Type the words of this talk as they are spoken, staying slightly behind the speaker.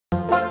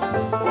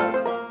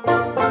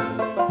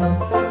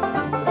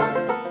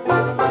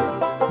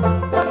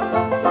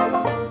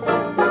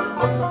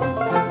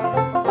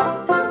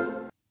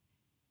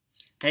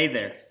Hey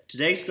there.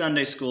 Today's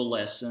Sunday school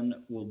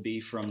lesson will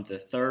be from the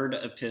third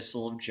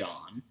epistle of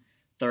John.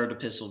 Third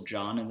epistle of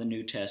John in the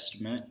New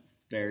Testament,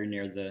 very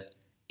near the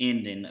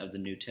ending of the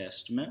New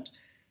Testament.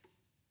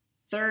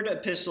 Third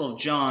epistle of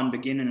John,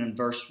 beginning in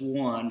verse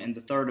 1, and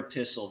the third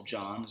epistle of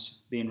John is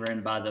being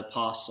written by the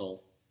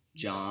apostle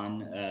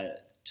John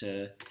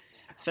to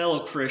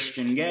fellow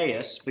Christian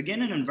Gaius.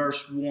 Beginning in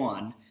verse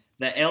 1,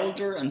 the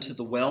elder unto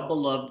the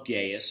well-beloved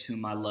Gaius,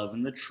 whom I love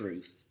in the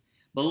truth.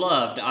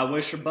 Beloved, I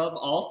wish above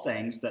all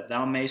things that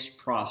thou mayst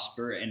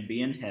prosper and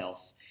be in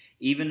health,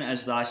 even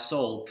as thy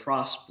soul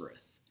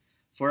prospereth.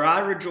 For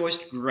I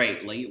rejoiced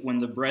greatly when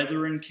the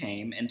brethren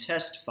came and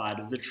testified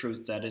of the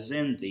truth that is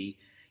in thee,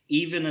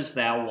 even as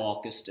thou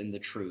walkest in the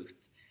truth.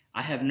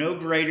 I have no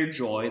greater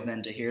joy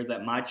than to hear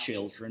that my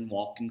children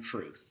walk in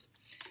truth.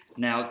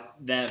 Now,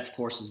 that, of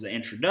course, is the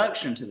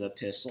introduction to the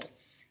epistle,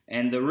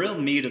 and the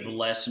real meat of the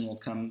lesson will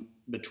come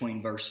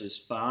between verses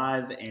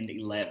 5 and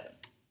 11.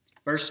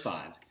 Verse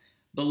 5.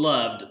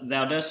 Beloved,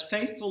 thou dost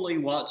faithfully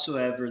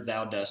whatsoever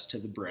thou dost to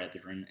the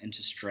brethren and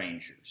to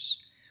strangers,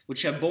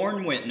 which have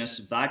borne witness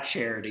of thy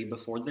charity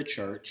before the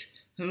church,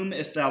 whom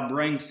if thou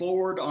bring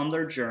forward on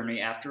their journey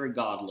after a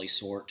godly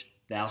sort,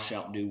 thou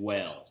shalt do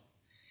well.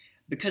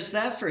 Because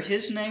that for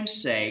his name's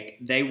sake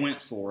they went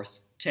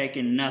forth,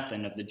 taking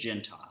nothing of the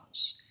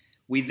Gentiles.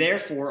 We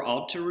therefore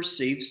ought to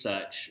receive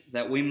such,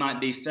 that we might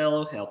be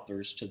fellow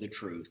helpers to the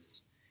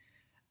truth.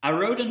 I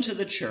wrote unto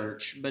the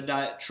church, but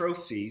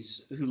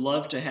Diotrephes, who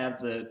loved to have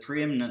the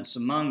preeminence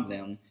among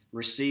them,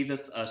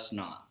 receiveth us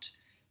not.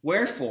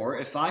 Wherefore,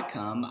 if I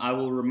come, I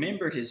will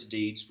remember his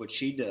deeds which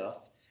he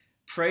doth,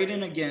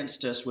 prating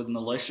against us with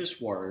malicious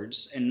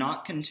words, and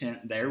not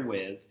content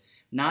therewith,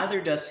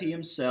 neither doth he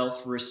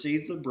himself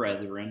receive the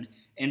brethren,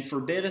 and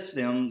forbiddeth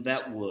them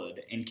that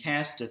would, and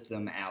casteth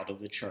them out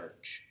of the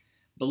church.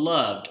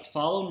 Beloved,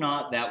 follow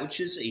not that which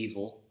is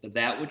evil, but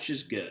that which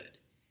is good.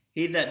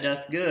 He that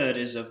doth good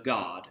is of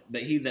God,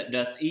 but he that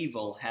doth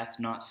evil hath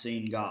not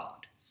seen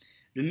God.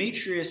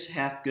 Demetrius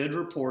hath good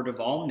report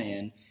of all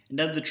men, and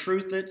of the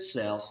truth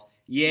itself,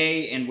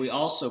 yea, and we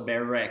also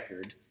bear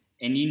record,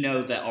 and ye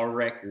know that our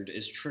record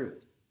is true.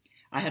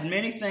 I had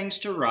many things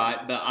to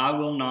write, but I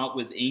will not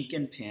with ink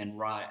and pen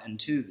write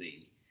unto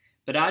thee.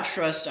 But I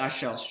trust I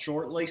shall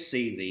shortly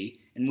see thee,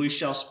 and we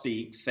shall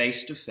speak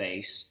face to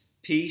face.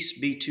 Peace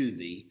be to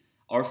thee.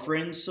 Our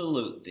friends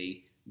salute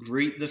thee.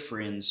 Greet the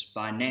friends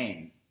by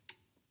name.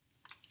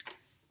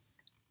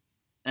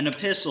 An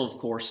epistle, of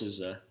course,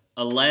 is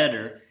a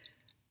letter,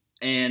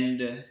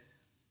 and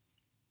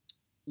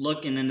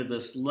looking into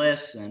this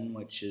lesson,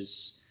 which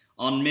is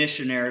on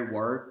missionary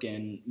work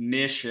and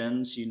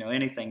missions,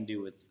 anything to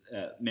do with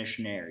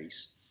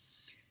missionaries.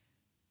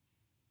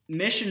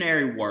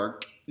 Missionary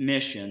work,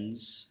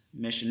 missions,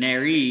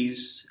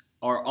 missionaries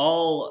are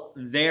all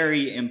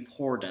very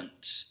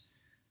important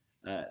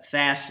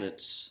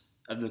facets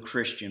of the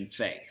Christian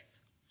faith.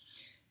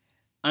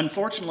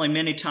 Unfortunately,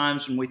 many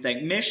times when we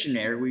think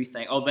missionary, we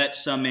think, oh,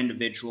 that's some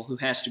individual who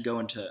has to go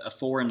into a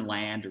foreign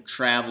land or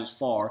travel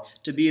far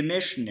to be a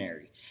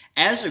missionary.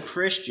 As a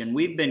Christian,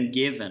 we've been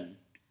given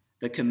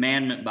the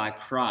commandment by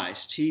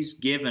Christ. He's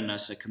given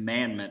us a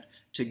commandment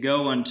to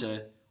go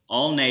unto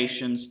all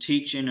nations,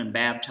 teaching and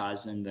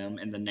baptizing them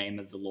in the name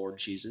of the Lord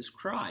Jesus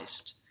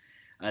Christ.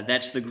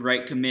 That's the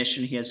great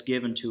commission he has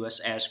given to us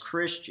as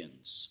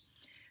Christians.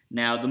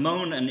 Now, the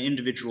moment an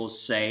individual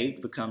is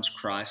saved, becomes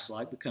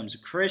Christ-like, becomes a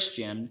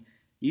Christian,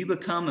 you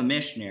become a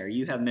missionary.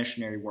 You have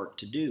missionary work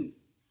to do.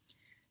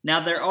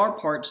 Now, there are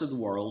parts of the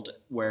world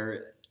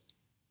where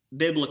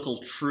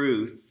biblical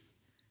truth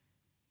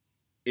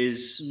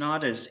is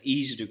not as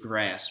easy to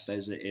grasp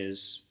as it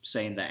is,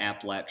 say, in the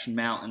Appalachian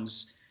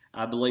Mountains.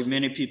 I believe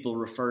many people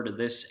refer to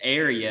this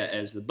area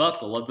as the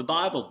buckle of the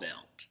Bible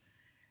Belt.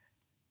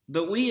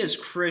 But we as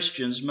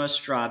Christians must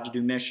strive to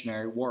do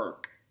missionary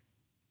work.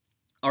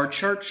 Our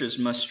churches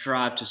must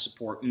strive to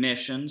support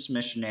missions,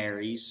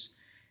 missionaries,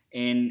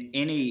 in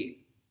any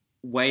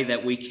way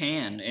that we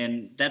can.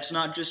 And that's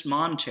not just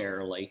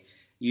monetarily.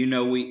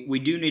 We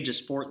do need to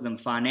support them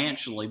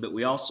financially, but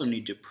we also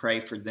need to pray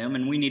for them,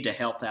 and we need to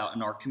help out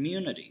in our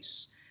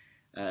communities.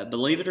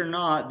 Believe it or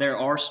not, there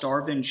are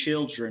starving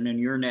children in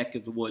your neck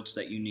of the woods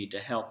that you need to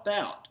help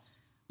out.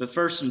 But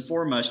first and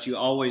foremost, you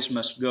always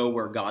must go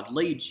where God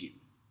leads you.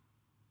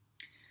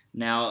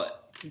 Now,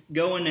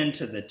 going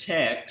into the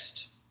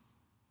text,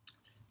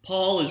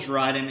 Paul is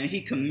writing, and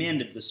he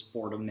commended the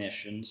sport of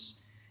missions.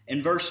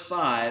 In verse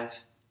 5,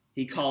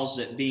 he calls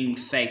it being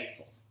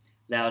faithful.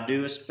 Thou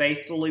doest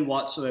faithfully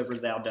whatsoever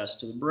thou dost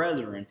to the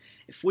brethren.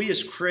 If we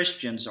as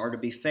Christians are to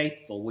be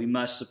faithful, we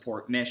must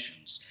support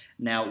missions.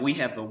 Now, we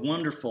have a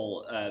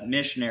wonderful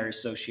missionary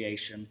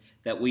association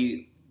that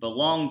we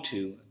belong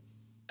to,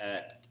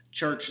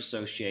 church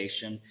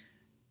association,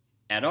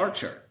 at our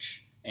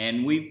church.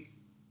 And we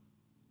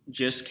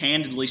just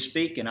candidly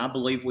speaking, I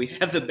believe we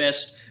have the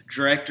best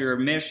director of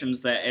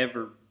missions that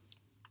ever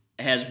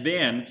has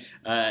been,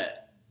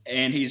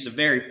 and he's a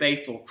very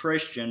faithful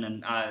Christian,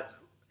 and I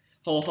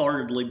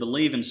wholeheartedly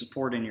believe in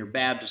supporting your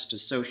Baptist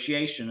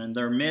association and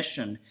their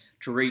mission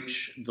to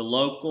reach the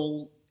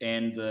local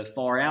and the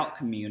far out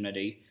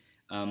community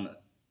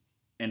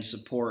and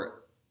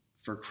support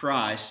for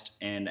Christ.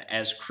 And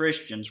as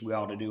Christians, we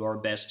ought to do our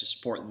best to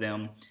support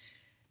them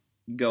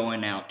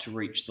going out to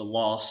reach the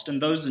lost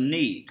and those in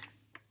need.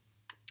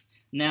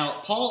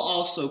 Now, Paul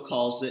also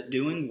calls it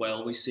doing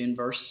well. We see in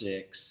verse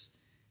 6,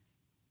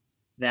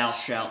 thou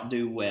shalt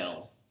do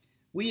well.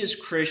 We as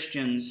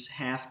Christians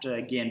have to,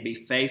 again, be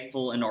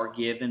faithful in our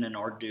giving and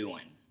our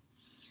doing.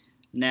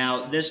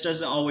 Now, this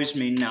doesn't always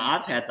mean, now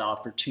I've had the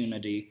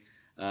opportunity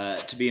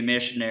to be a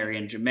missionary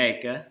in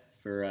Jamaica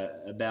for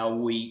about a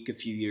week a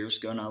few years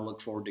ago, and I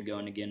look forward to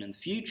going again in the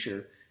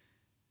future.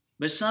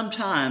 But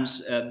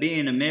sometimes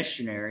being a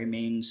missionary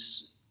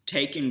means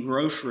taking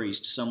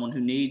groceries to someone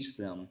who needs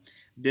them,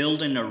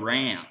 building a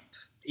ramp,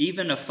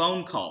 even a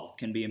phone call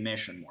can be a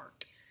mission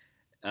work.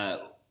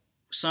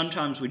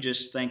 Sometimes we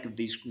just think of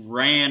these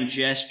grand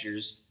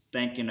gestures,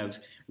 thinking of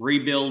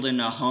rebuilding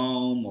a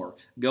home or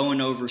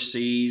going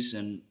overseas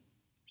and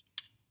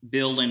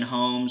building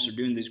homes or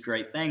doing these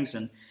great things.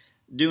 And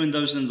doing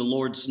those in the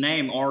Lord's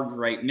name are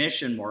great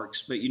mission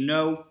works. But you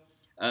know,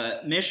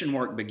 mission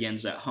work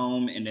begins at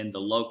home and in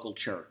the local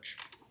church.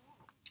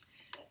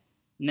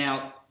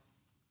 Now,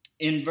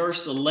 in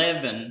verse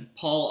 11,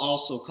 Paul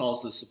also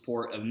calls the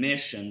support of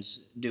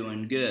missions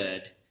doing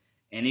good,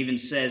 and even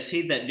says,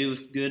 he that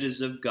doeth good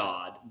is of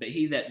God, but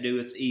he that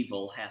doeth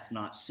evil hath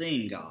not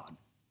seen God.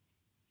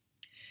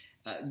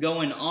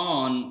 Going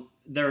on,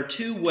 there are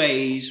two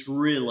ways,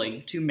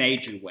 really, two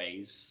major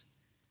ways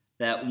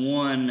that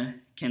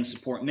one can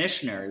support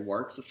missionary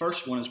work. The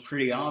first one is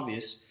pretty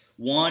obvious.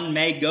 One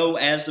may go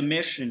as a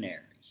missionary.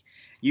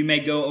 You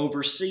may go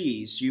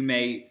overseas. You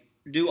may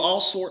do all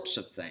sorts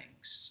of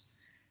things.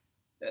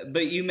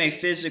 But you may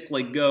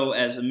physically go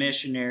as a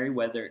missionary,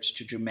 whether it's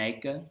to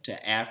Jamaica,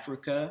 to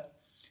Africa,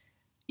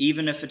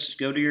 even if it's to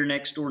go to your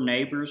next door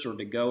neighbors or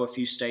to go a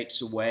few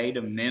states away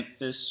to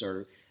Memphis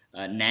or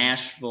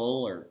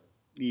Nashville or,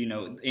 you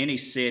know, any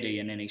city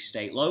in any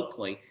state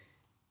locally.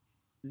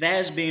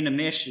 That is being a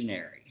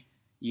missionary.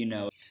 You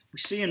know, we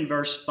see in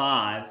verse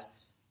 5,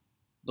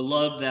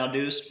 beloved, thou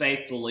doest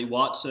faithfully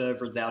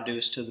whatsoever thou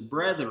doest to the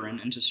brethren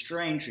and to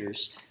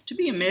strangers. To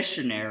be a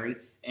missionary,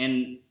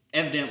 and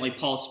evidently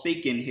Paul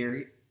speaking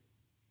here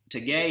to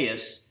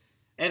Gaius,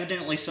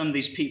 evidently some of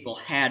these people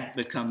had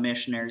become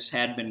missionaries,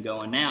 had been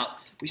going out.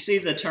 We see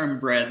the term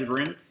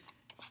brethren,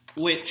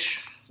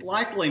 which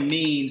likely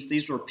means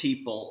these were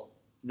people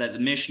that the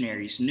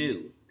missionaries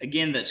knew.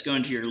 Again, that's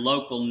going to your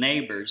local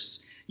neighbors.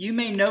 You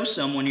may know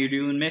someone you're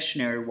doing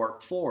missionary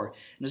work for,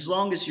 and as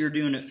long as you're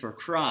doing it for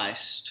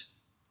Christ,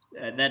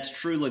 that's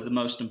truly the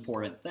most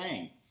important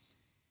thing.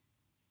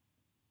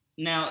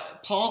 Now,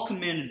 Paul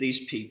commended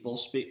these people,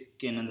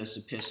 speaking in this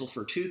epistle,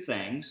 for two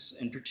things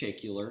in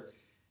particular.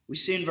 We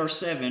see in verse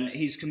 7,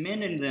 he's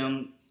commending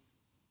them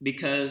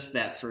because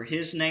that for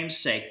his name's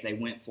sake they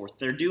went forth.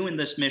 They're doing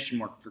this mission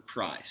work for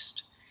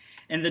Christ.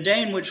 And the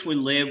day in which we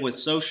live with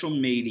social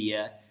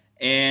media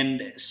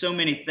and so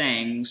many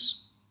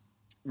things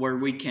where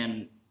we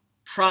can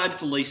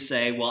pridefully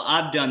say, well,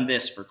 I've done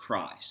this for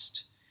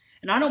Christ.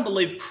 And I don't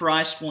believe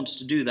Christ wants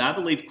to do that. I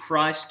believe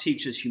Christ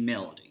teaches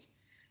humility.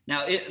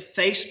 Now,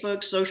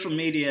 Facebook, social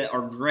media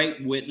are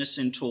great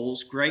witnessing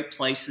tools, great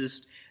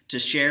places to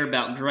share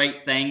about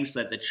great things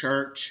that the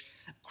church,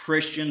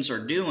 Christians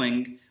are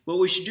doing, but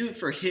we should do it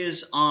for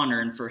His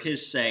honor and for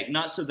His sake,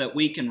 not so that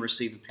we can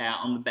receive a pat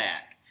on the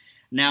back.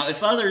 Now,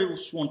 if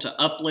others want to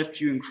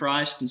uplift you in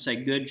Christ and say,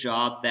 good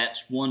job,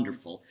 that's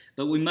wonderful.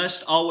 But we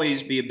must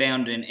always be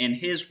abounding in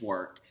His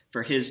work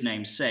for His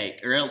name's sake,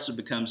 or else it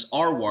becomes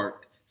our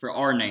work for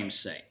our name's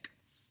sake.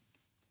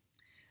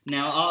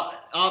 Now,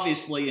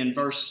 obviously, in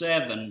verse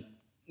 7,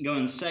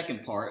 going to the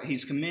second part,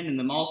 he's commending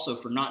them also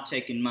for not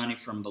taking money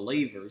from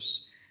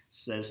believers. It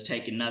says,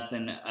 taking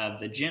nothing of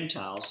the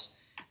Gentiles.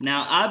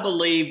 Now, I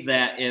believe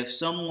that if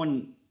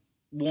someone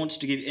wants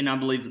to give, and I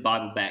believe the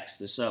Bible backs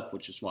this up,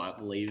 which is why I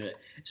believe it.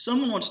 If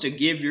someone wants to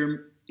give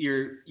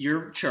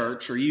your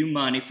church or you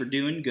money for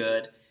doing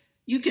good,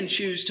 you can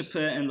choose to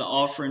put in the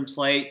offering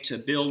plate, to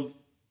build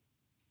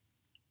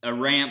a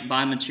ramp,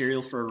 buy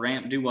material for a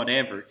ramp, do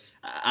whatever.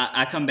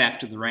 I come back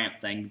to the ramp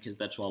thing because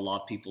that's what a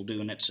lot of people do,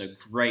 and it's a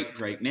great,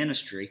 great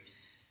ministry.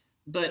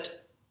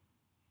 But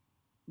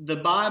the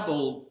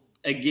Bible,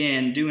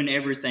 again, doing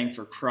everything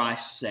for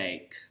Christ's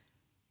sake,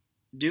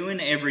 doing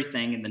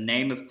everything in the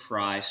name of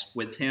Christ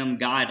with Him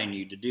guiding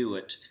you to do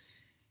it,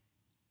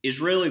 is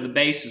really the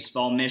basis of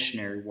all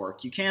missionary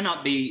work. You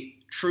cannot be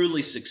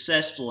truly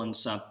successful in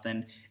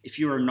something if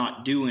you are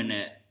not doing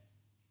it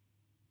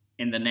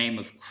in the name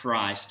of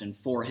Christ and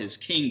for His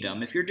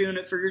kingdom. If you're doing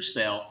it for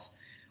yourself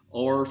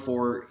or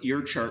for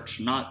your church,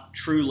 not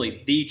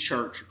truly the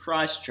church or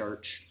Christ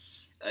church,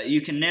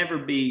 you can never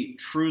be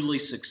truly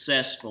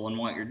successful in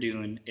what you're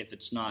doing if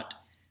it's not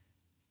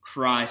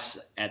Christ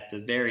at the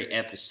very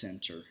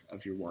epicenter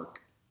of your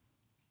work.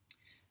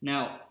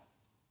 Now,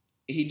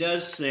 he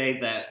does say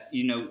that,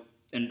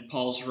 in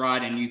Paul's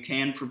writing, you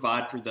can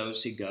provide for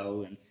those who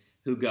go,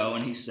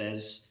 and he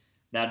says,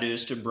 thou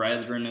doest to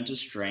brethren and to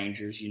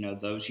strangers,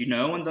 those you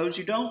know and those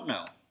you don't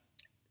know.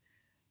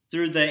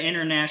 Through the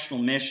International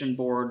Mission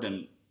Board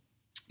and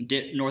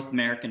North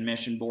American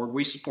Mission Board,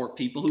 we support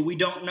people who we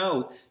don't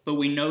know, but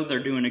we know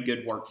they're doing a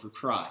good work for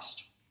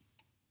Christ.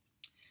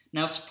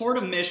 Now, support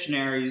of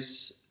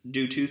missionaries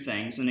do two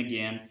things, and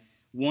again,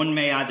 one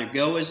may either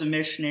go as a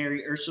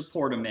missionary or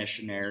support a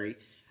missionary.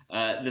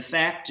 The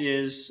fact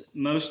is,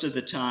 most of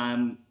the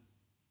time,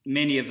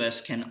 many of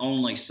us can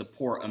only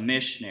support a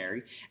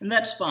missionary, and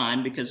that's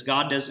fine because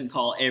God doesn't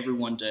call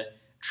everyone to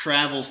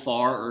travel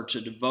far or to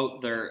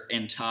devote their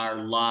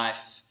entire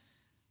life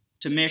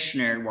to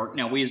missionary work.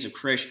 Now, we as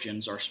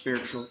Christians, our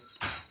spiritual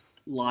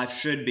life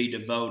should be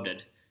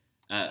devoted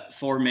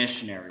for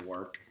missionary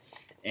work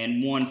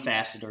in one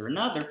facet or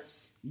another,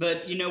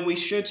 but we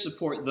should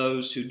support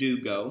those who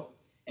do go.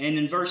 And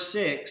in verse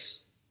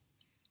 6,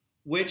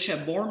 which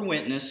have borne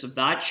witness of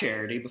thy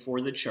charity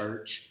before the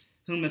church,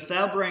 whom if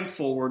thou bring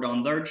forward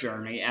on their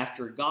journey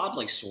after a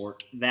godly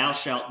sort, thou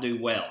shalt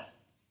do well.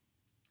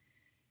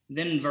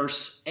 Then in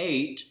verse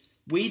 8,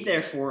 we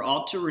therefore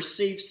ought to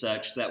receive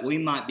such that we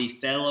might be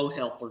fellow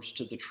helpers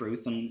to the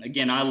truth. And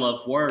again, I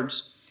love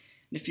words.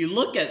 If you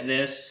look at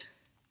this,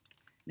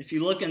 if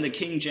you look in the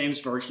King James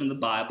Version of the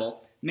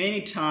Bible,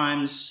 many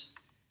times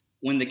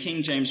when the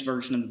King James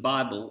Version of the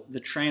Bible, the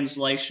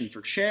translation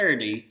for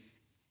charity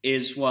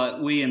is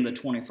what we in the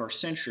 21st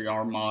century,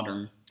 our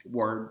modern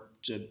word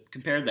to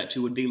compare that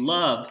to would be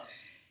love.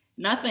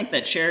 And I think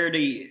that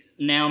charity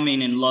now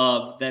meaning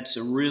love, that's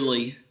a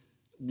really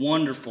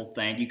wonderful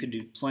thing. You could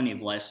do plenty of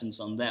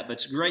lessons on that, but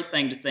it's a great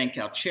thing to think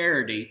how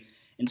charity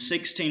in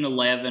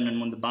 1611,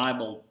 and when the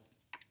Bible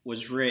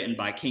was written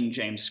by King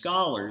James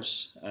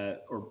scholars,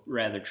 or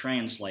rather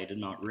translated,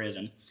 not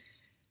written,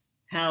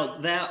 how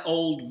that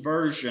old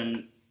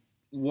version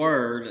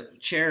word,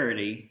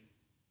 charity,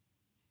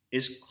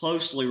 is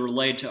closely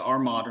related to our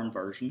modern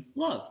version,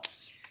 love.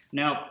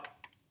 Now,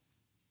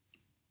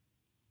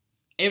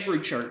 every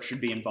church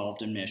should be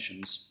involved in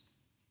missions,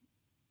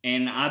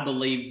 and I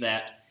believe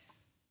that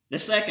the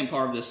second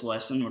part of this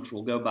lesson, which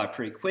will go by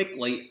pretty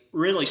quickly,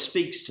 really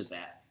speaks to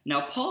that.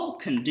 Now, Paul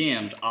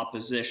condemned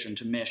opposition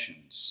to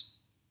missions.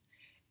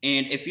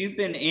 And if you've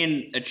been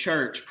in a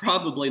church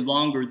probably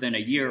longer than a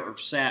year or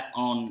sat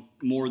on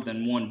more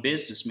than one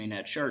business meeting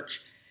at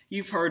church,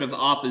 you've heard of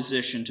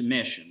opposition to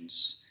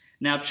missions.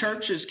 Now,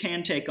 churches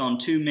can take on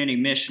too many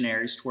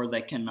missionaries to where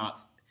they cannot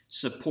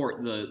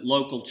support the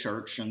local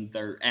church and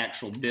their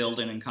actual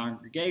building and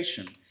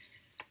congregation.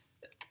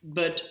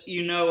 But,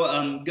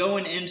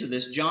 going into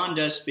this, John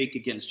does speak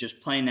against just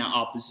plain out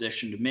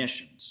opposition to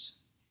missions.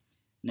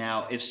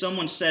 Now, if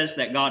someone says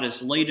that God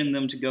is leading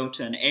them to go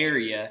to an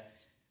area,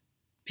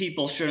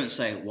 people shouldn't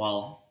say,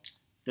 well,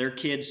 their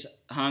kid's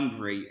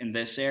hungry in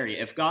this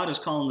area. If God is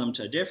calling them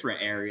to a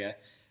different area,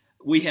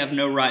 we have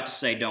no right to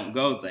say don't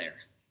go there.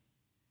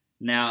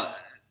 Now,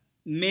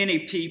 many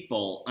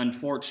people,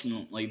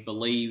 unfortunately,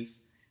 believe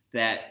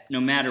that no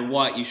matter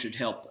what, you should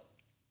help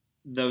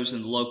those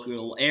in the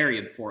local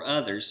area before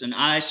others, and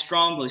I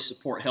strongly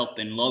support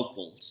helping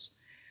locals.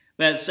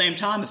 But at the same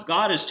time, if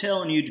God is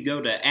telling you to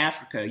go to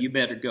Africa, you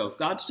better go. If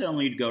God's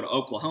telling you to go to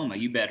Oklahoma,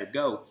 you better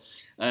go.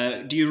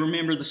 Do you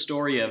remember the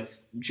story of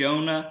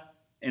Jonah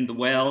and the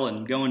well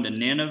and going to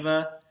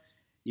Nineveh?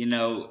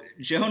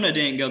 Jonah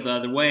didn't go the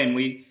other way,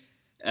 and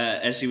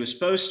as he was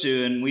supposed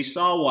to, and we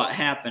saw what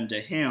happened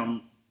to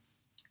him.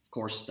 Of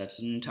course, that's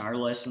an entire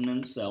lesson in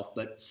itself,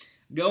 but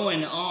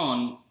going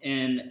on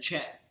in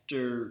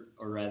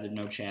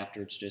no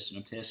chapter, it's just an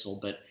epistle,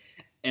 but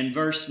in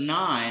verse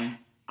 9,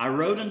 I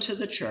wrote unto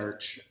the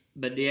church,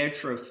 but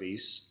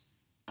Diotrephes,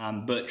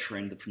 I'm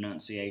butchering the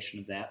pronunciation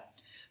of that,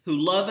 who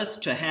loveth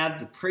to have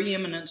the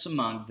preeminence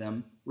among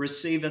them,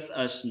 receiveth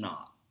us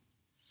not.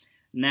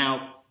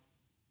 Now,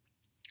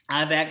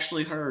 I've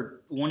actually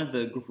heard one of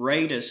the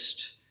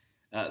greatest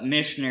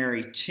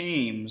missionary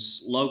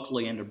teams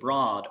locally and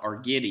abroad are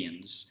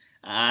Gideons.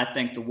 I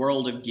think the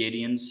world of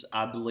Gideons.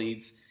 I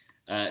believe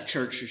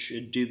churches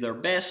should do their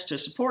best to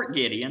support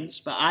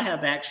Gideons, but I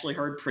have actually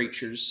heard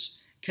preachers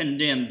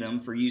condemn them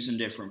for using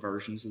different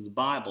versions of the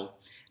Bible.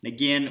 And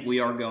again,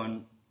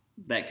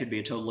 that could be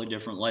a totally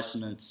different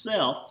lesson in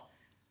itself,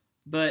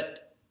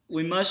 but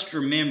we must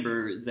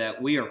remember that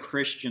we are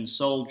Christian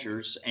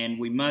soldiers and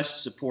we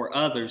must support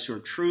others who are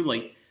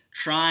truly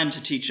trying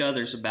to teach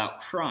others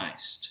about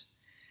Christ.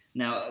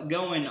 Now,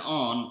 going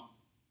on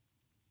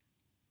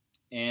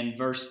in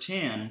verse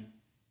 10,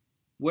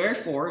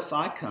 wherefore, if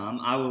I come,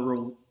 I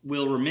will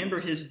remember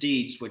his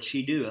deeds which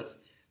he doeth,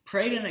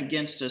 prating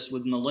against us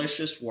with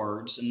malicious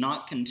words, and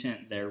not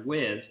content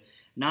therewith.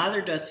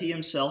 Neither doth he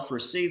himself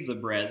receive the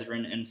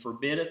brethren, and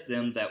forbiddeth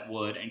them that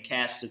would, and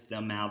casteth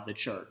them out of the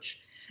church.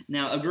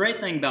 Now, a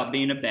great thing about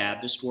being a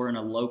Baptist, we're in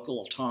a local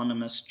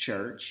autonomous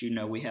church.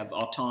 We have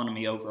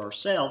autonomy over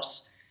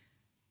ourselves.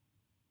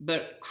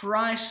 But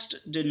Christ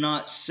did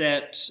not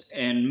set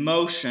in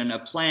motion a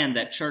plan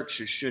that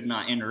churches should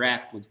not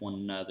interact with one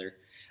another.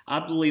 I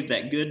believe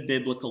that good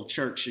biblical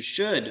churches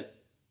should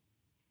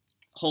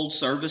hold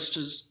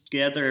services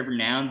together every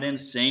now and then,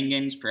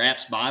 singings,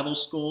 perhaps Bible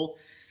school.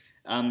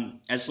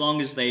 as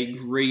long as they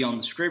agree on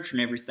the scripture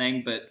and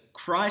everything, but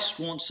Christ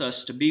wants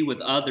us to be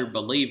with other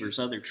believers,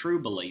 other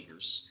true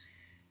believers.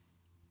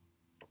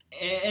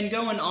 And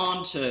going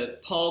on to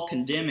Paul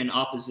condemning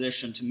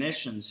opposition to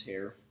missions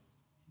here,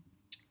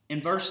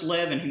 in verse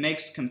 11 he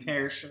makes a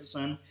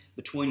comparison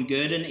between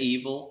good and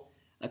evil,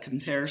 a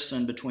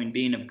comparison between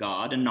being of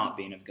God and not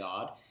being of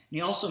God. And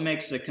he also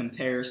makes a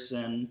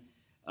comparison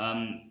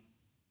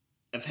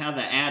of how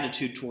the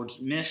attitude towards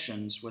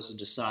missions was a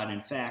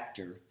deciding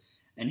factor.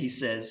 And he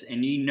says,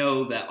 and ye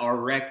know that our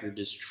record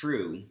is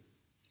true.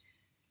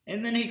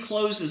 And then he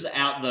closes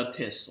out the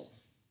epistle.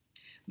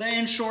 But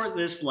in short,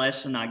 this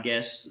lesson, I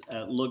guess,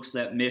 looks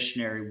at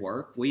missionary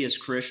work. We as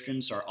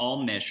Christians are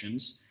all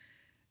missions,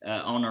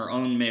 on our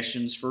own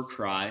missions for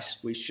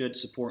Christ. We should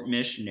support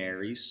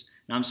missionaries.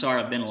 And I'm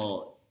sorry I've been a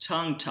little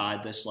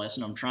tongue-tied this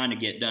lesson. I'm trying to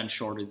get done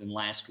shorter than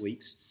last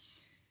week's.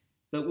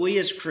 But we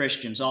as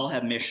Christians all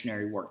have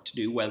missionary work to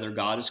do, whether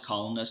God is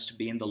calling us to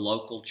be in the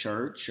local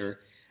church or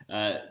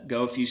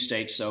go a few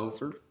states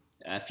over,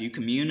 a few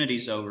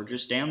communities over,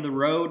 just down the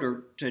road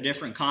or to a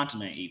different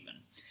continent even.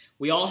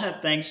 We all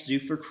have things to do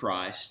for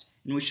Christ,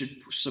 and we should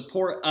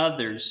support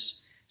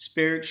others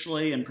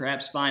spiritually and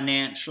perhaps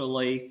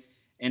financially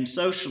and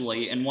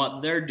socially in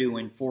what they're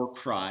doing for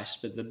Christ,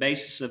 but the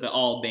basis of it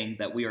all being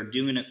that we are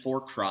doing it for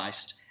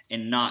Christ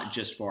and not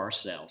just for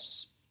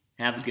ourselves.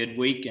 Have a good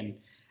week, and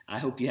I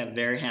hope you have a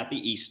very happy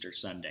Easter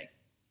Sunday.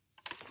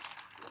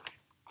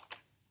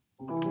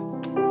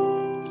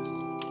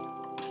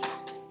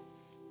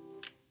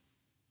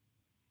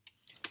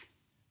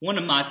 One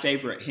of my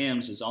favorite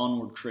hymns is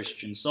Onward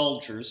Christian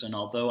Soldiers, and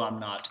although I'm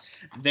not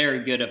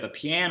very good of a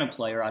piano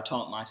player, I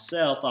taught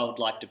myself, I would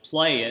like to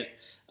play it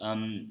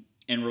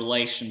in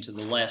relation to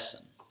the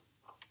lesson.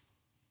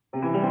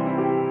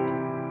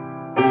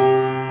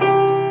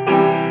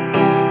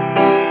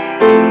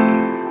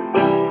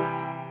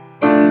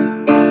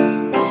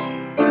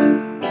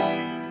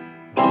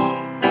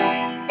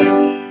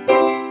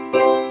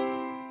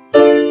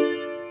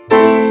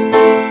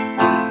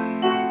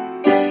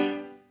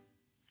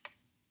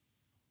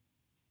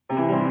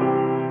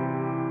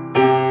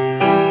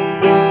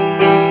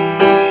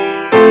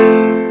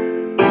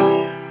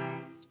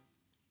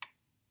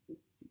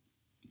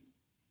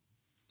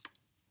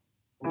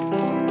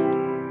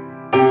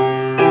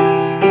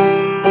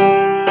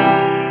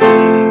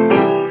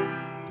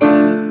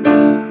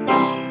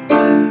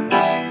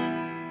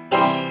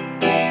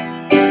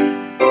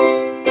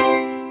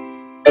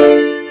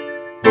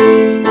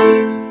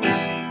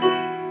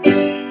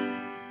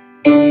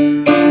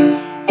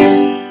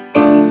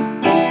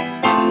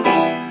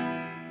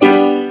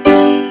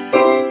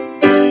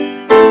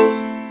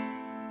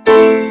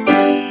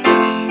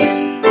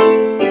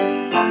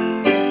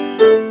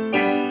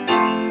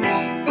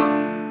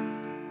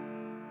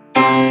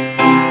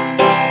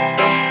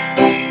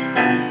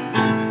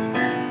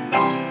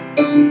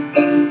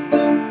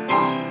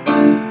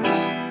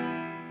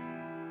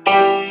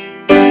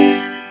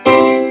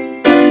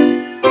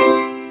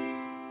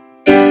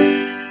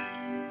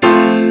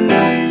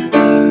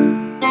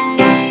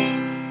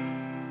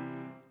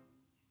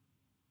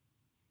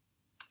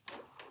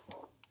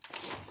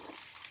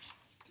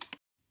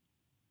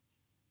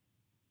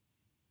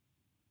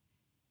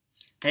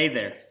 Hey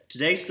there.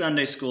 Today's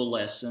Sunday school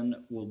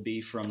lesson will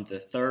be from the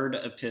third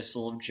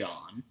epistle of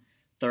John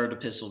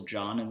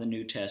in the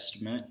New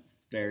Testament,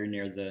 very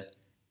near the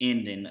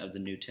ending of the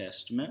New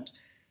Testament.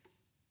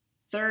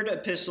 Third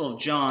epistle of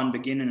John,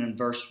 beginning in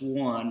verse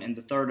 1, and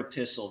the third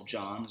epistle of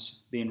John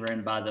is being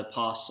written by the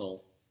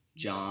apostle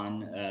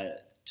John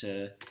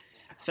to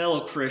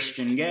fellow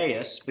Christian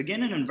Gaius.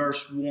 Beginning in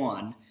verse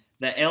 1,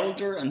 the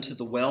elder unto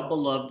the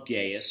well-beloved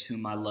Gaius,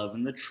 whom I love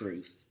in the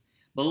truth.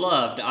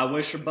 Beloved, I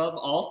wish above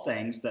all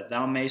things that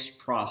thou mayst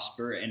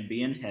prosper and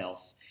be in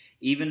health,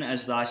 even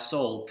as thy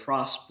soul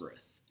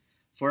prospereth.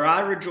 For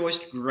I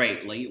rejoiced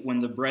greatly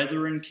when the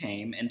brethren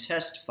came and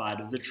testified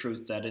of the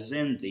truth that is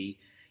in thee,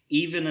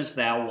 even as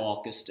thou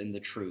walkest in the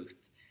truth.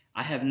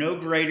 I have no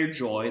greater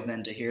joy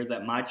than to hear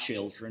that my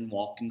children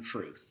walk in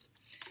truth.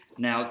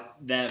 Now,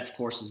 that, of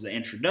course, is the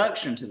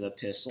introduction to the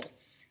epistle,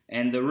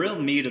 and the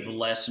real meat of the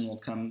lesson will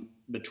come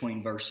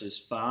between verses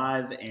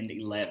 5 and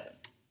 11.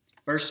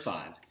 Verse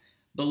 5.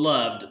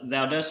 Beloved,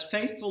 thou dost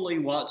faithfully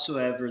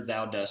whatsoever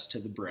thou dost to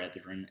the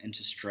brethren and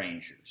to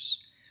strangers,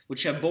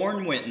 which have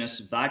borne witness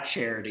of thy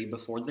charity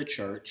before the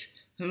church,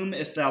 whom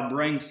if thou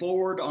bring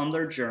forward on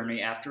their journey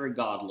after a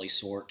godly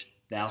sort,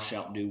 thou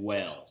shalt do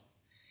well.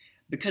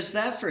 Because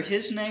that for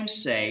his name's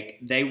sake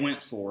they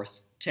went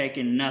forth,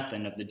 taking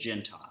nothing of the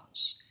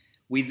Gentiles.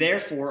 We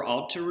therefore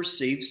ought to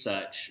receive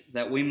such,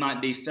 that we might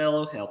be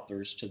fellow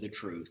helpers to the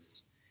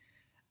truth.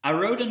 I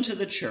wrote unto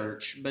the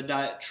church, but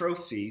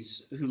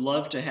Diotrephes, who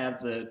loved to have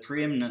the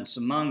preeminence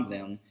among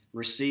them,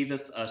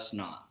 receiveth us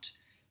not.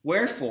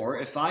 Wherefore,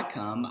 if I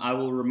come, I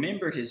will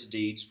remember his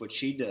deeds which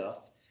he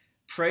doth,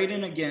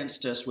 prating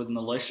against us with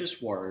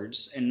malicious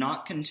words, and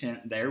not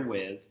content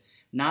therewith,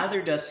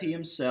 neither doth he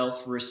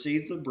himself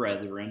receive the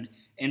brethren,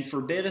 and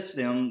forbiddeth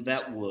them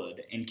that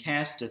would, and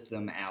casteth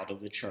them out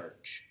of the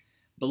church.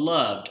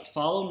 Beloved,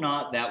 follow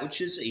not that which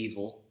is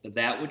evil, but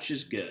that which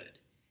is good.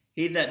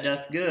 He that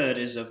doth good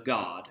is of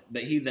God,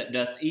 but he that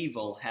doth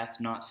evil hath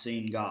not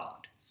seen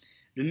God.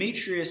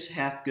 Demetrius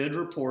hath good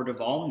report of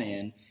all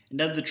men,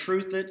 and of the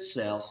truth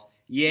itself,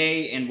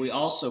 yea, and we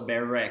also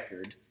bear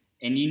record,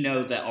 and ye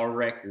know that our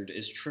record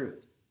is true.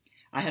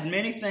 I had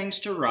many things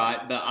to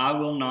write, but I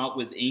will not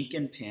with ink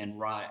and pen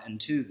write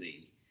unto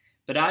thee.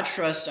 But I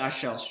trust I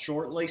shall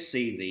shortly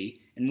see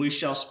thee, and we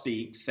shall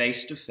speak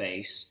face to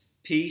face.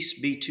 Peace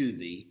be to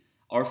thee.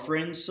 Our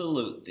friends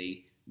salute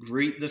thee.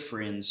 Greet the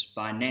friends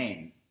by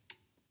name.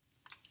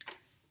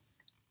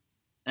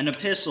 An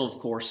epistle, of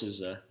course,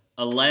 is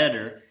a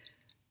letter,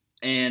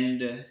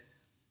 and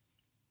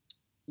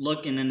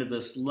looking into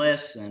this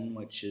lesson,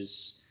 which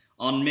is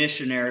on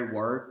missionary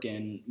work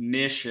and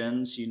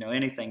missions,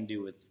 anything to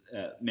do with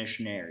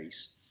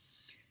missionaries.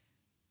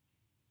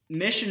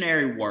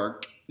 Missionary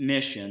work,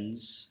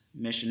 missions,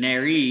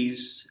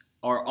 missionaries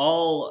are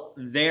all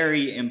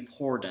very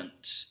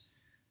important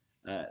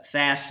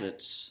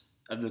facets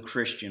of the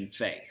Christian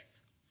faith.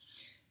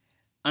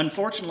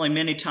 Unfortunately,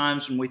 many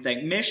times when we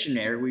think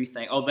missionary, we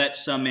think, oh,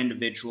 that's some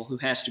individual who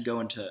has to go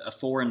into a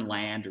foreign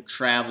land or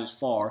travel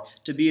far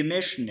to be a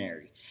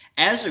missionary.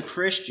 As a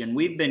Christian,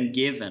 we've been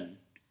given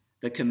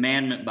the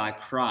commandment by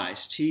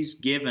Christ. He's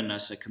given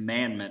us a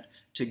commandment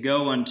to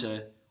go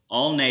unto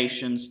all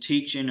nations,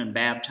 teaching and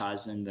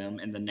baptizing them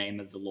in the name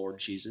of the Lord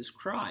Jesus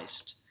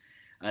Christ.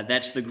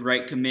 That's the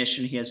great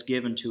commission he has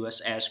given to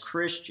us as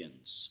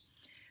Christians.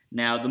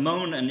 Now, the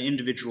moment an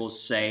individual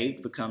is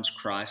saved, becomes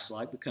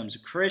Christ-like, becomes a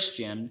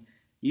Christian,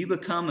 you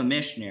become a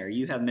missionary.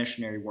 You have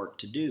missionary work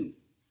to do.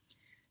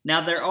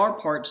 Now, there are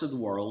parts of the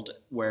world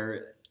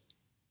where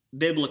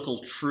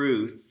biblical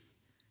truth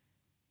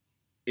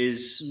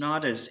is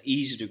not as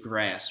easy to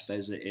grasp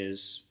as it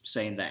is,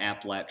 say, in the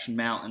Appalachian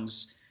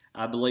Mountains.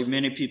 I believe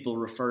many people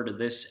refer to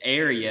this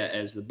area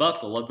as the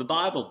buckle of the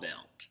Bible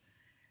Belt.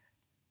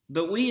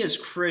 But we as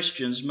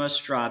Christians must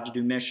strive to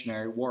do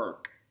missionary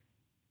work.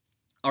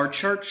 Our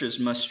churches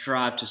must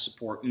strive to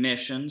support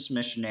missions,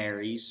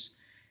 missionaries,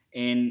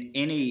 in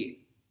any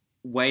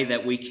way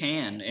that we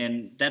can.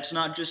 And that's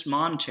not just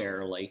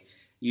monetarily.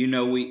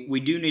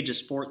 We do need to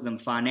support them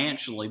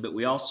financially, but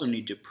we also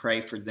need to pray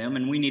for them,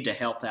 and we need to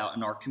help out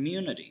in our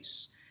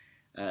communities.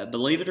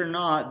 Believe it or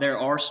not, there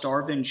are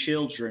starving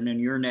children in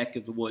your neck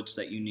of the woods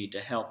that you need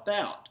to help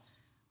out.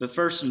 But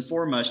first and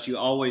foremost, you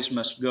always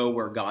must go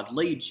where God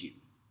leads you.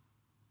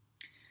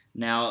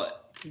 Now,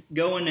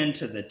 going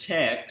into the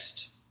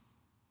text,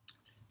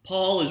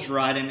 Paul is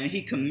writing, and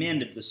he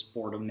commended the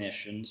sport of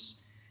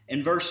missions.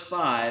 In verse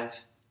 5,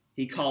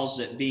 he calls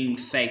it being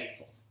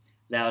faithful.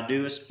 Thou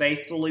doest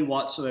faithfully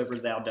whatsoever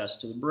thou dost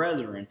to the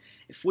brethren.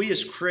 If we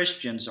as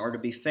Christians are to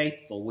be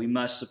faithful, we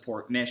must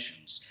support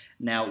missions.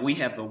 Now, we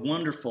have a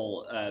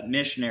wonderful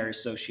missionary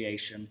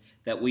association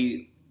that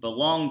we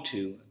belong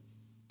to,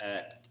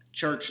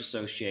 church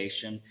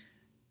association,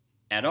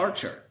 at our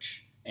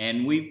church.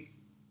 And we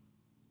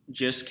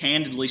just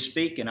candidly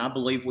speaking, I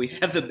believe we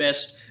have the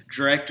best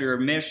director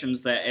of missions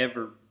that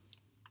ever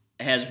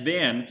has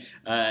been,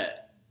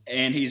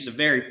 and he's a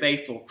very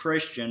faithful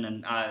Christian,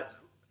 and I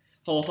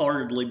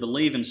wholeheartedly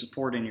believe in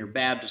supporting your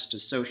Baptist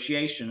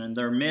association and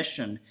their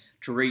mission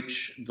to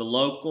reach the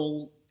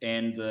local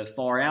and the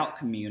far-out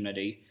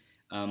community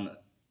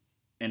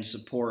and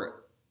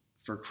support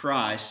for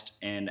Christ.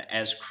 And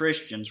as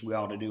Christians, we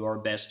ought to do our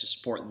best to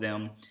support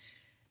them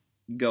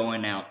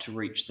going out to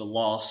reach the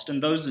lost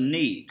and those in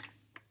need.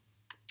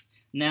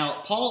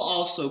 Now, Paul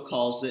also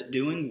calls it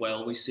doing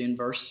well. We see in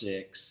verse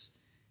 6,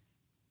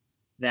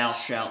 thou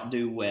shalt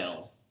do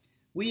well.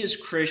 We as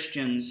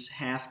Christians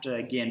have to,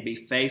 again, be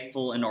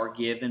faithful in our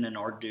giving and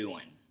our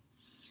doing.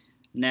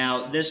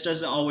 Now, this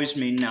doesn't always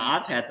mean, now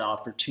I've had the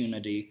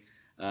opportunity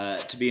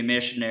to be a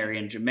missionary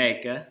in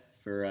Jamaica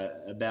for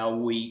about a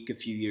week a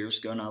few years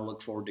ago, and I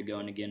look forward to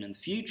going again in the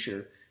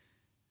future.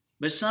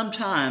 But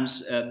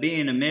sometimes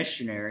being a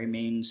missionary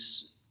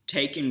means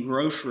taking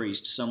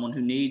groceries to someone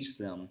who needs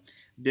them,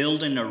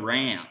 building a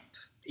ramp,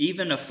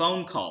 even a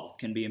phone call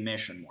can be a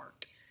mission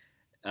work.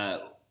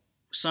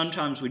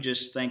 Sometimes we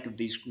just think of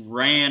these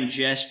grand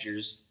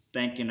gestures,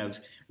 thinking of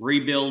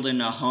rebuilding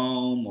a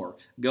home or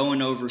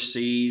going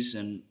overseas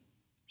and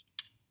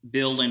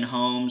building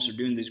homes or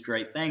doing these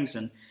great things.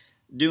 And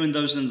doing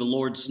those in the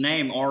Lord's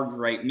name are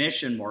great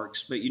mission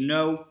works. But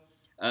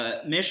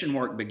mission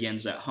work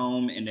begins at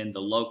home and in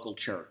the local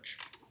church.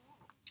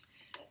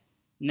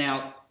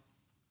 Now,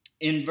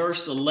 in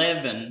verse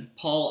 11,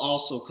 Paul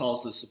also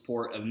calls the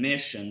support of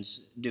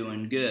missions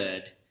doing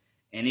good,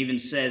 and even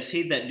says,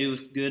 he that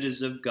doeth good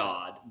is of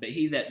God, but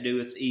he that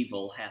doeth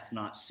evil hath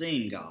not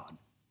seen God.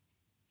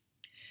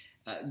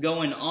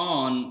 Going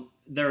on,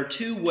 there are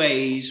two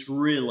ways,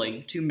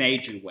 really, two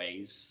major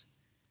ways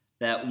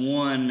that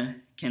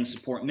one can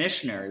support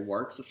missionary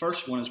work. The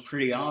first one is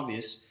pretty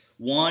obvious.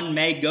 One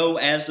may go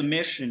as a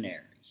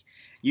missionary.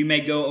 You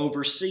may go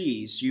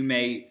overseas. You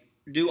may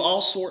do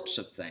all sorts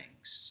of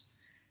things.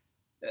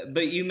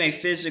 But you may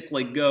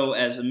physically go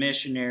as a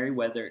missionary,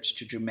 whether it's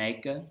to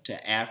Jamaica,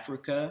 to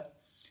Africa,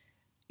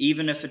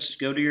 even if it's to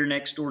go to your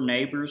next door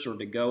neighbors or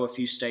to go a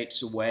few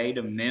states away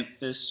to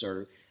Memphis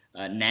or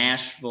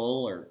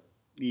Nashville or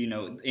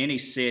any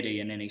city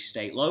in any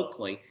state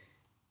locally,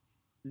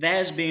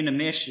 that is being a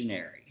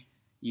missionary.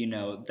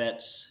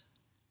 That's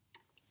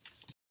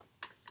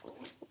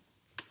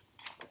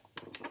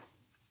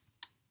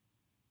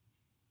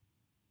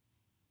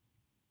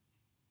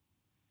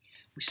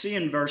we see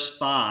in verse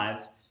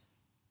 5,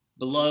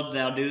 Beloved,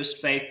 thou doest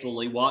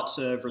faithfully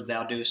whatsoever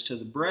thou doest to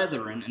the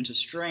brethren and to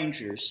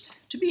strangers.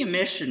 To be a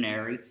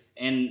missionary,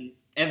 and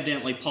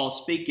evidently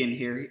Paul's speaking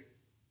here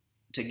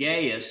to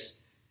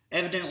Gaius,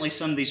 evidently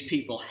some of these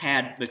people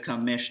had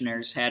become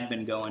missionaries, had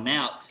been going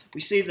out.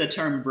 We see the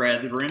term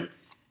brethren,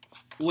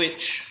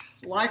 which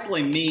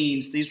likely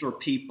means these were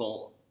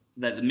people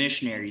that the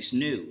missionaries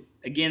knew.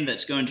 Again,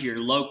 that's going to your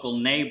local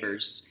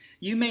neighbors.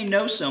 You may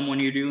know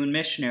someone you're doing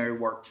missionary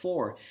work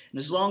for,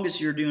 and as long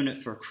as you're doing it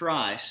for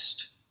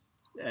Christ,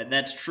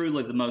 that's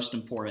truly the most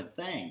important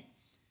thing.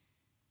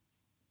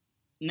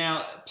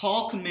 Now,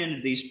 Paul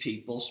commended these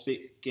people,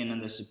 speaking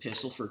in this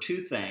epistle, for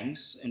two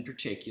things in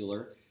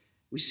particular.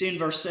 We see in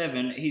verse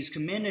 7, he's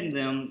commending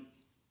them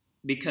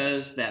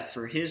because that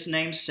for his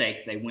name's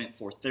sake they went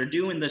forth. They're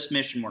doing this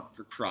mission work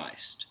for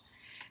Christ.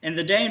 And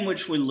the day in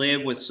which we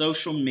live with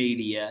social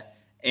media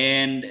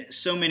and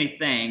so many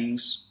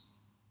things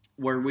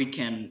where we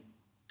can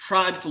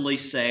pridefully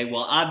say,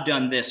 well, I've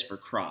done this for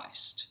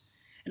Christ.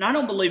 And I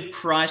don't believe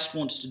Christ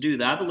wants to do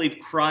that. I believe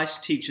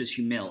Christ teaches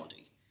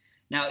humility.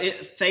 Now,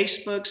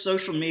 Facebook,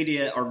 social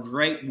media are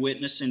great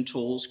witnessing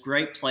tools,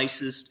 great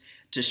places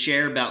to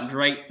share about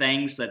great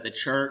things that the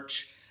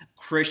church,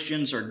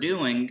 Christians are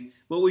doing,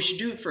 but we should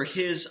do it for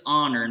His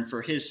honor and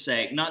for His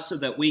sake, not so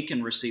that we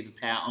can receive a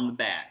pat on the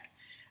back.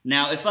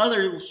 Now, if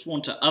others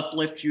want to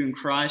uplift you in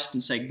Christ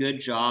and say,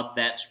 good job,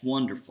 that's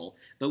wonderful.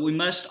 But we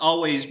must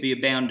always be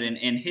abounding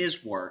in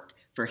His work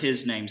for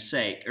His name's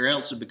sake, or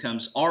else it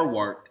becomes our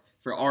work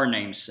for our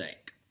name's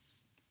sake.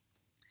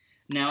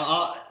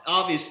 Now,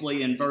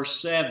 obviously, in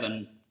verse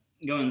 7,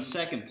 going to the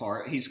second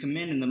part, he's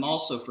commending them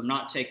also for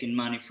not taking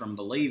money from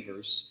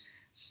believers.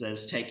 It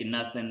says, taking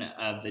nothing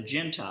of the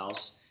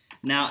Gentiles.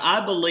 Now,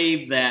 I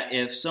believe that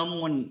if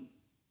someone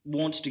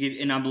wants to give,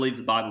 and I believe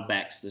the Bible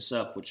backs this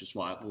up, which is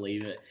why I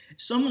believe it.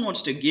 If someone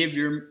wants to give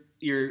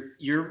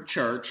your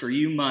church or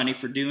you money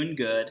for doing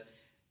good,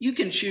 you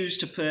can choose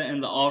to put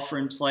in the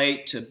offering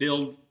plate to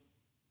build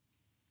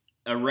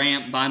a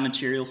ramp, buy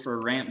material for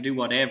a ramp, do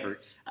whatever.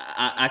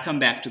 I come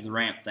back to the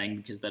ramp thing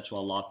because that's what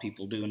a lot of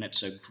people do, and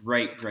it's a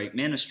great, great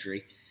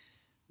ministry.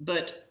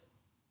 But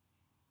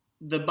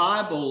the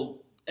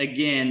Bible,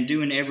 again,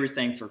 doing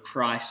everything for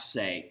Christ's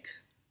sake,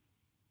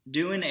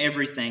 doing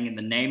everything in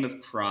the name of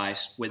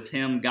Christ with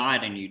Him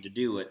guiding you to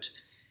do it,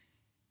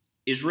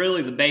 is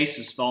really the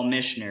basis of all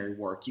missionary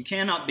work. You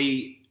cannot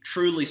be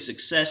truly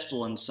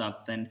successful in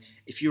something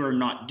if you are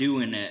not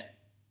doing it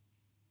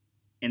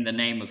in the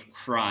name of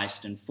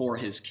Christ and for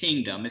His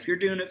kingdom. If you're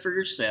doing it for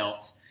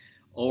yourself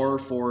or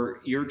for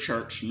your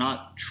church,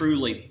 not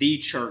truly the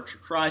church or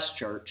Christ's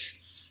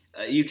church,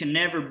 you can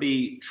never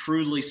be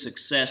truly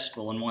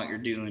successful in what you're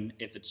doing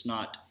if it's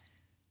not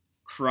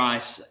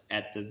Christ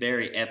at the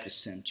very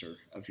epicenter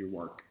of your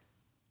work.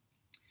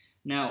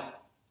 Now,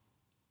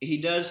 he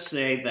does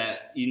say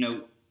that,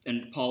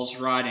 in Paul's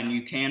writing,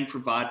 you can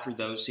provide for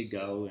those who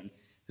go,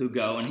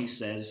 and he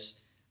says,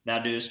 thou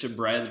doest to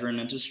brethren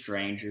and to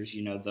strangers,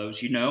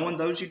 those you know and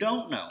those you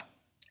don't know.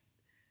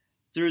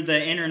 Through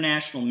the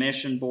International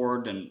Mission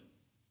Board and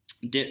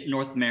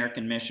North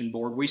American Mission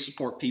Board, we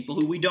support people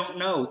who we don't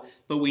know,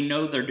 but we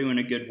know they're doing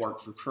a good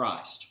work for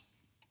Christ.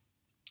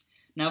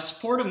 Now,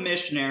 support of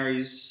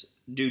missionaries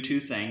do two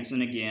things,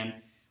 and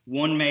again,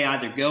 one may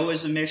either go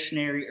as a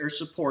missionary or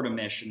support a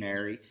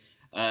missionary.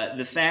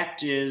 The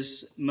fact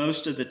is,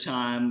 most of the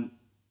time,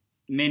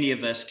 many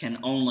of us can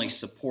only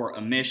support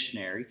a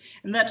missionary,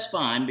 and that's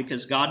fine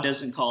because God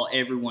doesn't call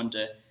everyone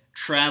to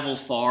travel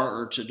far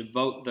or to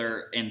devote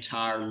their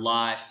entire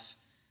life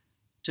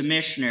to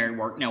missionary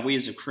work. Now, we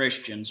as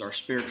Christians, our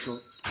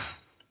spiritual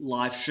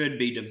life should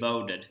be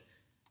devoted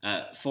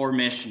for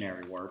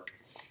missionary work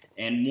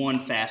in one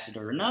facet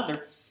or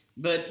another,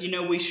 but,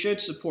 we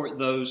should support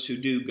those who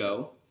do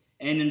go.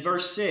 And in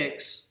verse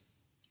 6,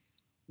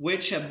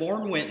 which have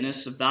borne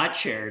witness of thy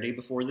charity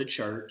before the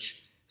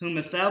church, whom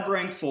if thou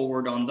bring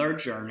forward on their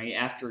journey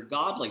after a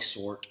godly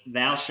sort,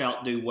 thou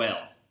shalt do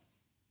well.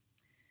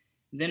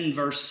 Then in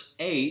verse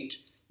 8,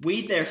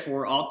 we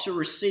therefore ought to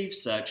receive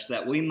such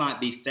that we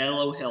might be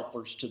fellow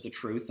helpers to the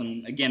truth.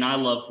 And again, I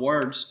love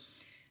words.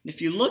 And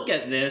if you look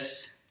at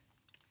this,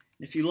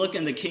 if you look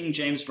in the King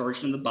James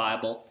Version of the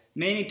Bible,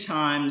 many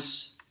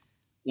times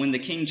when the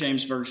King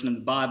James Version of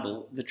the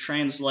Bible, the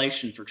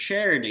translation for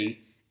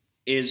charity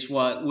is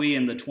what we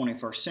in the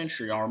 21st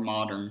century, our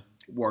modern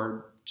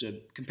word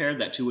to compare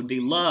that to would be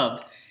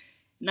love.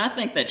 And I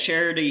think that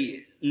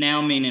charity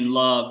now meaning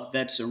love,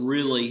 that's a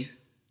really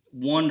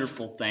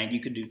wonderful thing. You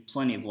could do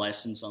plenty of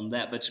lessons on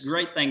that, but it's a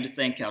great thing to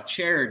think how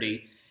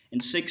charity in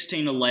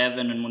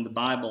 1611 and when the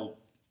Bible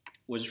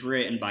was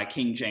written by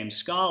King James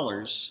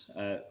scholars,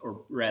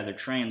 or rather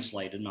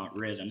translated, not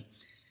written,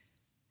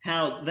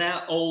 how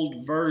that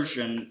old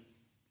version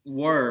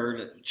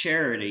word,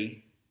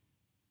 charity,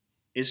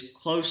 is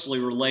closely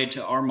related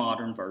to our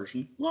modern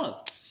version,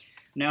 love.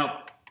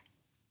 Now,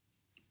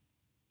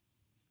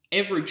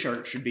 every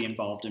church should be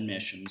involved in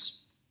missions.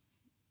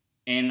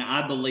 And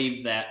I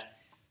believe that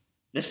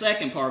the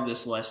second part of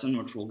this lesson,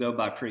 which will go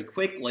by pretty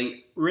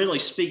quickly, really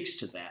speaks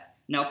to that.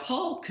 Now,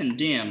 Paul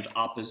condemned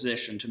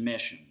opposition to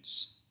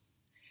missions.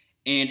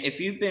 And if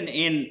you've been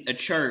in a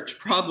church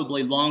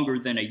probably longer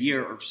than a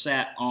year or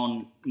sat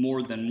on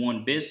more than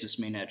one business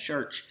meeting at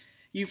church,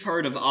 you've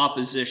heard of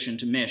opposition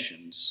to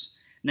missions.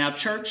 Now,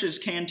 churches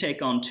can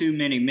take on too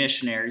many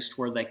missionaries to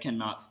where they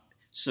cannot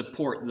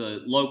support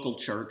the local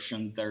church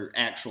and their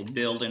actual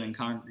building and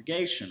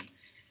congregation.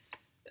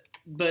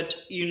 But,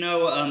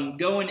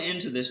 going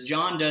into this,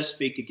 John does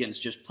speak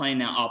against just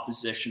plain out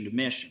opposition to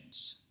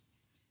missions.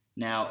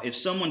 Now, if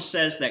someone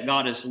says that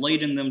God is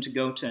leading them to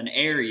go to an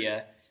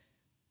area,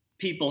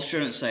 people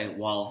shouldn't say,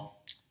 well,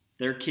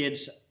 their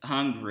kid's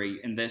hungry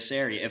in this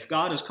area. If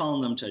God is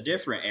calling them to a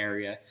different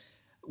area,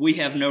 we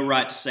have no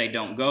right to say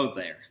don't go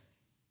there.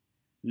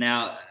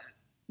 Now,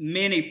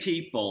 many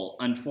people,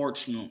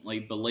 unfortunately,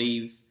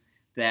 believe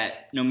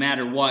that no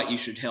matter what, you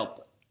should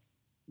help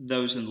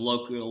those in the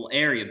local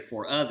area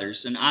before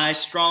others, and I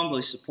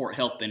strongly support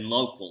helping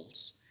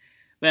locals.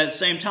 But at the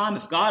same time,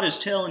 if God is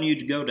telling you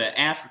to go to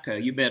Africa,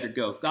 you better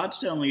go. If God's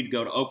telling you to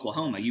go to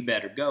Oklahoma, you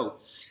better go.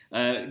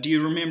 Do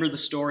you remember the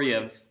story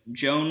of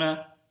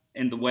Jonah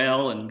in the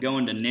well and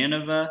going to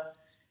Nineveh?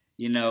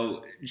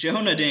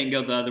 Jonah didn't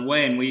go the other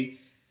way, and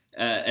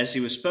as he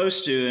was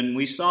supposed to, and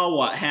we saw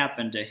what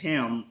happened to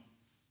him.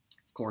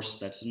 Of course,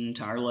 that's an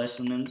entire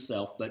lesson in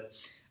itself, but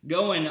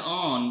going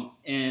on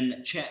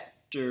in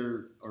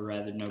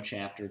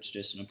it's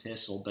just an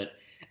epistle, but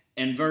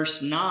in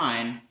verse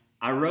 9,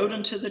 I wrote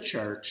unto the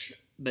church,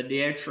 but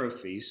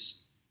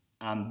Diotrephes,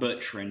 I'm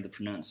butchering the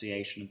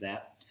pronunciation of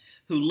that,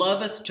 who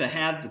loveth to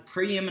have the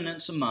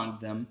preeminence among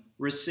them,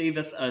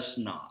 receiveth us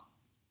not.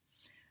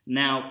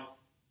 Now,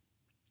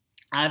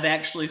 I've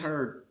actually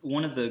heard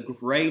one of the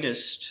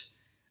greatest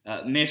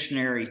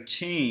missionary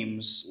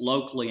teams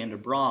locally and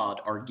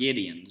abroad are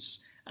Gideons.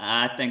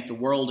 I think the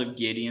world of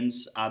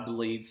Gideons. I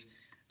believe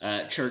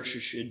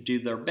churches should do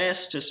their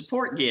best to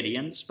support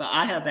Gideons, but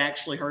I have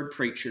actually heard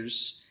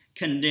preachers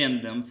condemn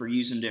them for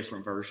using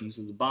different versions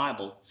of the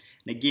Bible.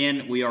 And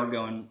again,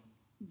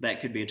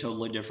 that could be a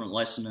totally different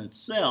lesson in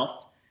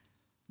itself,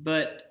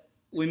 but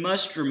we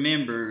must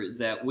remember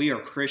that we are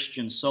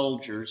Christian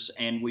soldiers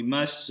and we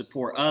must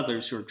support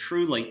others who are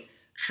truly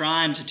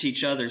trying to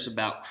teach others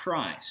about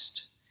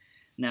Christ.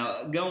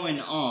 Now, going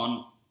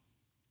on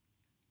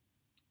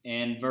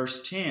in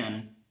verse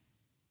 10,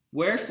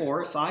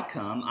 wherefore, if I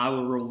come, I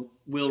will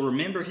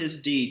remember his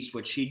deeds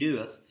which he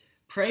doeth,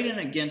 prating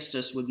against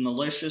us with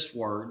malicious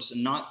words,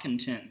 and not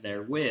content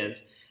therewith.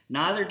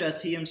 Neither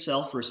doth he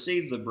himself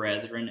receive the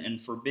brethren,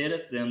 and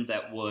forbiddeth them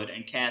that would,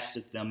 and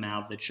casteth them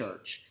out of the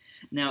church.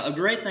 Now, a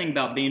great thing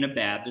about being a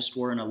Baptist,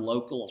 we're in a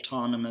local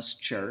autonomous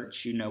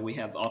church. We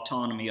have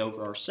autonomy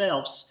over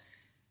ourselves.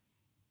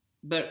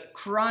 But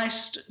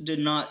Christ did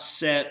not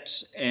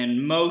set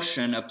in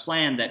motion a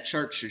plan that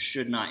churches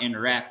should not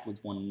interact with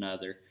one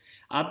another.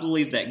 I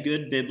believe that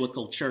good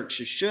biblical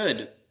churches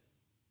should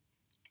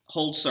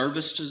hold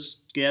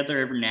services together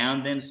every now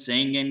and then,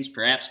 singings,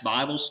 perhaps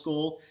Bible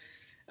school,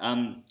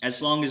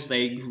 as long as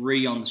they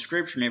agree on the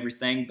scripture and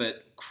everything.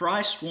 But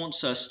Christ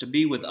wants us to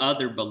be with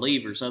other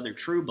believers, other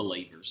true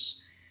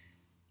believers.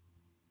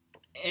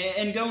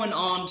 And going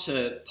on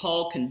to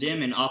Paul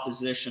condemning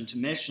opposition to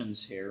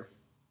missions here,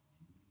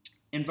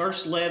 in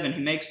verse 11,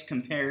 he makes a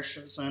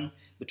comparison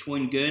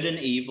between good and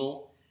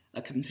evil,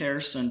 a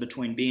comparison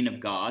between being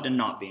of God and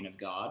not being of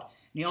God.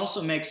 And he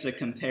also makes a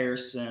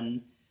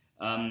comparison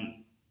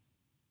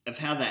of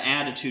how the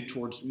attitude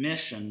towards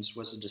missions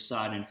was a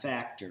deciding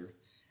factor.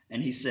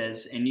 And he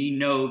says, and ye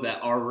know that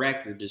our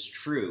record is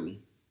true.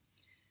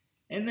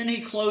 And then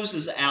he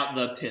closes out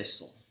the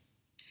epistle.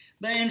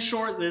 But in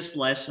short, this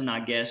lesson,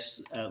 I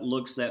guess,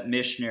 looks at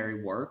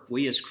missionary work.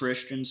 We as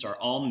Christians are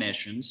all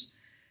missions.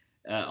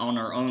 On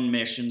our own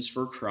missions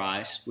for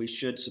Christ. We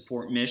should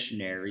support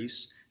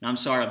missionaries. Now, I'm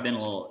sorry I've been a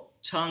little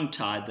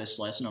tongue-tied this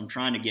lesson. I'm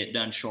trying to get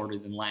done shorter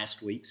than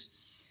last week's.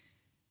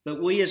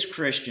 But we as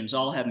Christians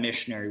all have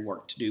missionary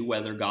work to do,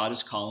 whether God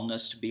is calling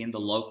us to be in the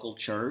local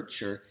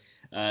church or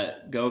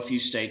go a few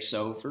states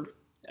over,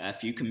 a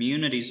few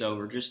communities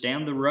over, just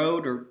down the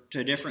road or to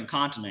a different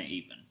continent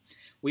even.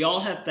 We all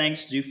have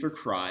things to do for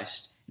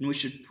Christ, and we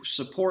should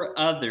support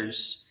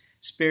others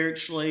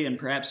spiritually and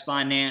perhaps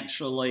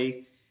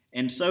financially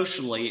and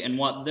socially in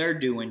what they're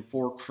doing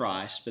for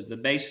Christ, but the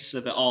basis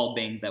of it all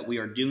being that we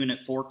are doing it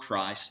for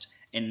Christ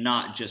and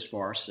not just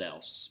for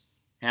ourselves.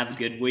 Have a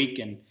good week,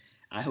 and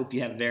I hope you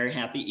have a very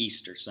happy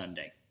Easter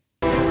Sunday.